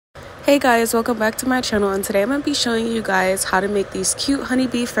Hey guys, welcome back to my channel, and today I'm going to be showing you guys how to make these cute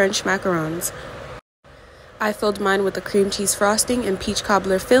honeybee French macarons. I filled mine with the cream cheese frosting and peach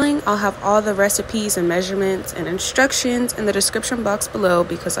cobbler filling. I'll have all the recipes and measurements and instructions in the description box below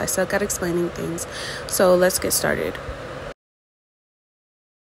because I suck at explaining things. So let's get started.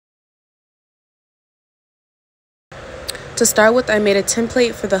 To start with, I made a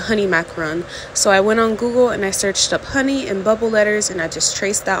template for the honey macaron. So I went on Google and I searched up honey in bubble letters, and I just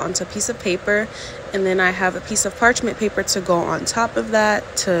traced that onto a piece of paper. And then I have a piece of parchment paper to go on top of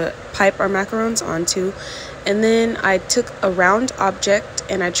that to pipe our macarons onto. And then I took a round object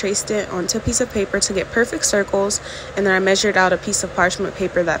and I traced it onto a piece of paper to get perfect circles. And then I measured out a piece of parchment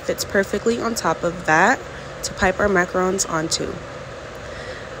paper that fits perfectly on top of that to pipe our macarons onto.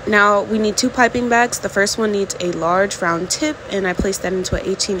 Now we need two piping bags. The first one needs a large round tip, and I placed that into an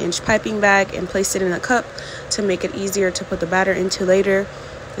 18-inch piping bag and placed it in a cup to make it easier to put the batter into later.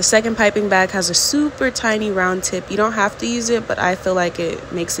 The second piping bag has a super tiny round tip. You don't have to use it, but I feel like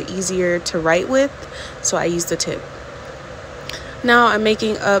it makes it easier to write with, so I use the tip. Now I'm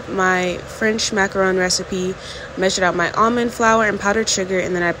making up my French macaron recipe. I measured out my almond flour and powdered sugar,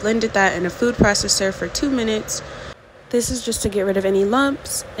 and then I blended that in a food processor for 2 minutes. This is just to get rid of any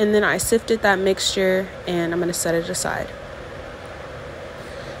lumps, and then I sifted that mixture and I'm going to set it aside.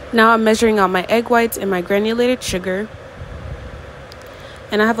 Now I'm measuring out my egg whites and my granulated sugar.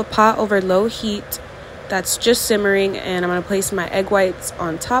 And I have a pot over low heat that's just simmering, and I'm going to place my egg whites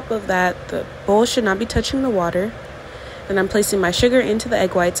on top of that. The bowl should not be touching the water. And I'm placing my sugar into the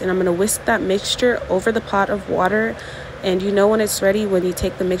egg whites, and I'm going to whisk that mixture over the pot of water. And you know when it's ready when you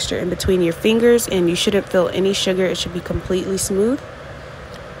take the mixture in between your fingers, and you shouldn't feel any sugar. It should be completely smooth.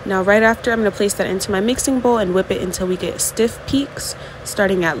 Now right after, I'm going to place that into my mixing bowl and whip it until we get stiff peaks,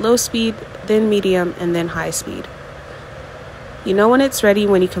 starting at low speed, then medium, and then high speed. You know when it's ready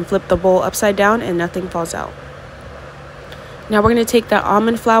when you can flip the bowl upside down and nothing falls out. Now we're going to take that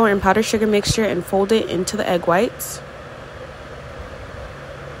almond flour and powdered sugar mixture and fold it into the egg whites.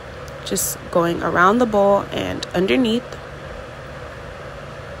 Just going around the bowl and underneath.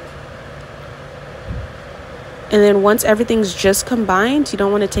 And then once everything's just combined, you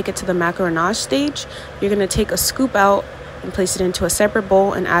don't want to take it to the macaronage stage. You're going to take a scoop out and place it into a separate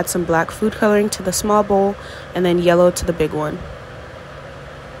bowl and add some black food coloring to the small bowl and then yellow to the big one.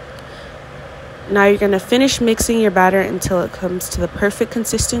 Now you're going to finish mixing your batter until it comes to the perfect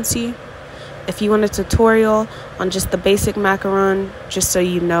consistency. If you want a tutorial on just the basic macaron, just so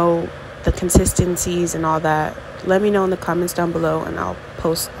you know the consistencies and all that, let me know in the comments down below and I'll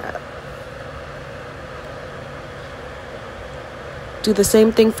post that. Do the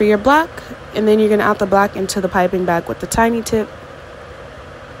same thing for your black, and then you're going to add the black into the piping bag with the tiny tip,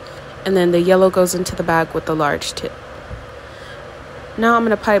 and then the yellow goes into the bag with the large tip. Now I'm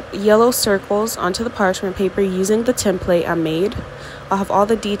going to pipe yellow circles onto the parchment paper using the template I made. I'll have all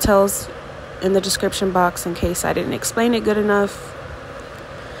the details in the description box in case I didn't explain it good enough.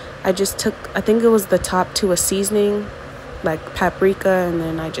 I just took, I think it was the top to a seasoning, like paprika, and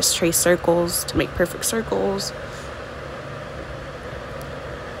then I just traced circles to make perfect circles.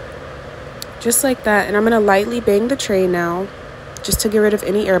 Just like that. And I'm going to lightly bang the tray now, just to get rid of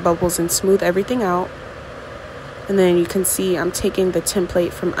any air bubbles and smooth everything out. And then you can see I'm taking the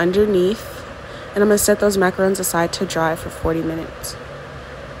template from underneath, and I'm going to set those macarons aside to dry for 40 minutes.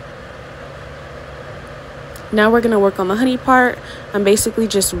 Now we're going to work on the honey part. I'm basically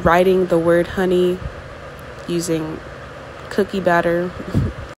just writing the word honey using cookie batter.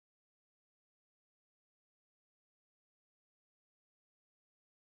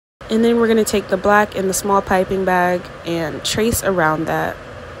 And then we're going to take the black in the small piping bag and trace around that.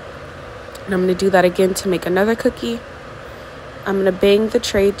 And I'm going to do that again to make another cookie. I'm going to bang the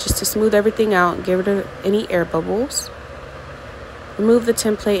tray just to smooth everything out and get rid of any air bubbles. Remove the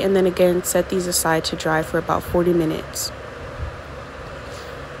template, and then again set these aside to dry for about 40 minutes.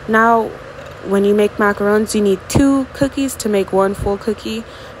 Now, when you make macarons, you need 2 cookies to make 1 full cookie.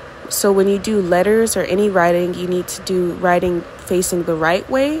 So when you do letters or any writing, you need to do writing facing the right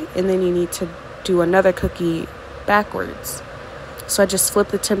way, and then you need to do another cookie backwards. So I just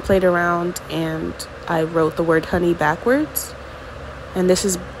flipped the template around and I wrote the word honey backwards. And this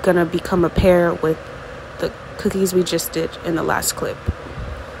is going to become a pair with the cookies we just did in the last clip.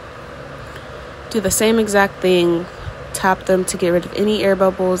 Do the same exact thing, tap them to get rid of any air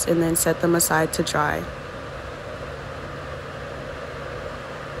bubbles, and then set them aside to dry.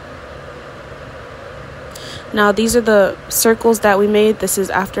 Now these are the circles that we made. This is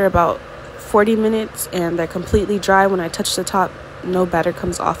after about 40 minutes, and they're completely dry. When I touch the top, no batter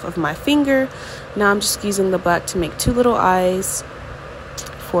comes off of my finger. Now I'm just using the black to make 2 little eyes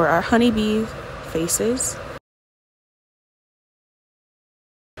for our honeybee faces.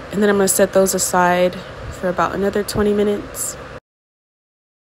 And then I'm going to set those aside for about another 20 minutes.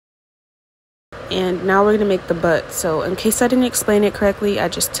 And now we're going to make the butt. So in case I didn't explain it correctly, I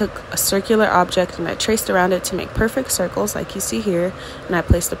just took a circular object and I traced around it to make perfect circles like you see here. And I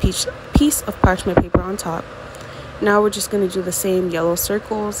placed a piece of parchment paper on top. Now we're just going to do the same yellow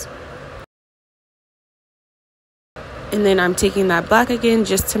circles. And then I'm taking that black again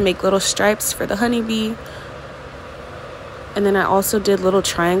just to make little stripes for the honeybee. And then I also did little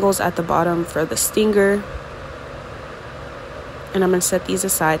triangles at the bottom for the stinger. And I'm going to set these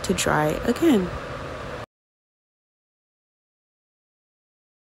aside to dry again.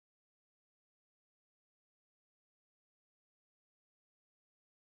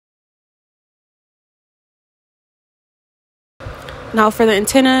 Now for the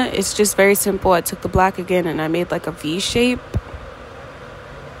antenna, it's just very simple. I took the black again and I made like a V shape.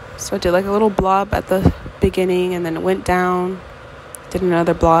 So I did like a little blob at the beginning and then it went down, did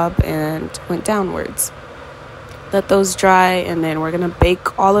another blob and went downwards. Let those dry, and then we're going to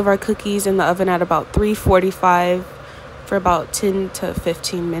bake all of our cookies in the oven at about 345 for about 10 to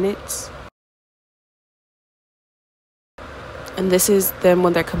 15 minutes. And this is them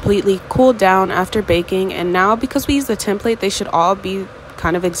when they're completely cooled down after baking. And now because we use the template, they should all be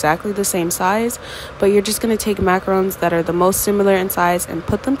kind of exactly the same size. But you're just going to take macarons that are the most similar in size and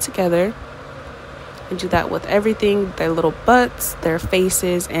put them together. And do that with everything, their little butts, their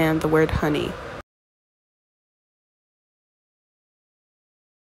faces, and the word honey.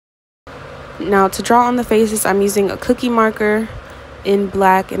 Now to draw on the faces, I'm using a cookie marker in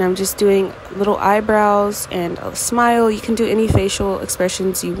black, and I'm just doing little eyebrows and a smile. You can do any facial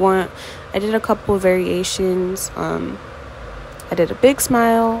expressions you want. I did a couple of variations. I did a big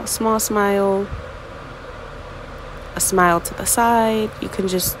smile, a small smile, a smile to the side. You can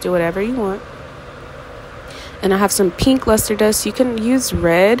just do whatever you want. And I have some pink luster dust. You can use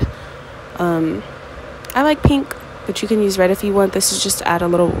red. I like pink, but you can use red if you want. This is just to add a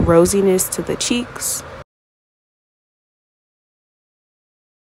little rosiness to the cheeks.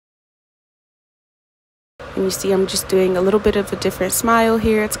 And you see I'm just doing a little bit of a different smile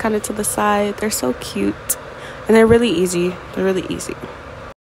here. It's kind of to the side. They're so cute. And they're really easy. They're really easy.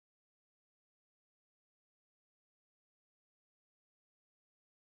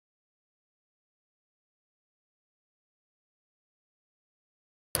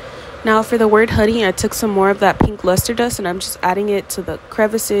 Now for the word honey, I took some more of that pink luster dust and I'm just adding it to the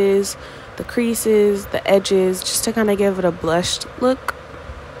crevices, the creases, the edges, just to kind of give it a blushed look.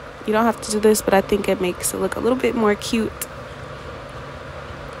 You don't have to do this, but I think it makes it look a little bit more cute.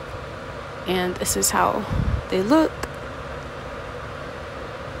 And this is how they look.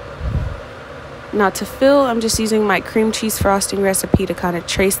 Now to fill, I'm just using my cream cheese frosting recipe to kind of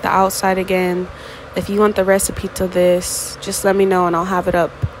trace the outside again. If you want the recipe to this, just let me know and I'll have it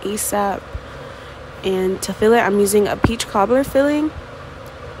up ASAP. And to fill it, I'm using a peach cobbler filling.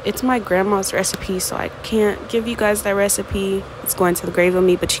 It's my grandma's recipe, so I can't give you guys that recipe. It's going to the grave of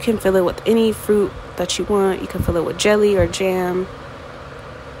me, but you can fill it with any fruit that you want. You can fill it with jelly or jam.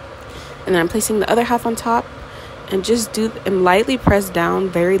 And then I'm placing the other half on top and just and lightly press down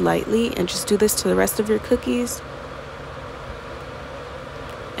very lightly and just do this to the rest of your cookies.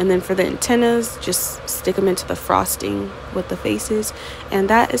 And then for the antennas, just stick them into the frosting with the faces. And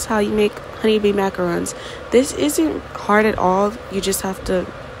that is how you make honeybee macarons. This isn't hard at all. You just have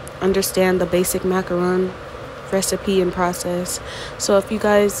to understand the basic macaron recipe and process. So if you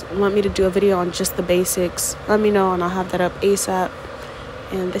guys want me to do a video on just the basics, let me know and I'll have that up ASAP.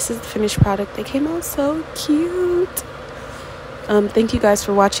 And this is the finished product. They came out so cute. Thank you guys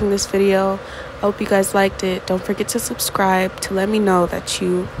for watching this video. I hope you guys liked it. Don't forget to subscribe to let me know that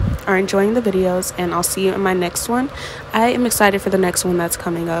you are enjoying the videos, and I'll see you in my next one. I am excited for the next one that's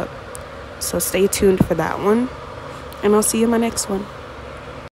coming up, so stay tuned for that one, and I'll see you in my next one.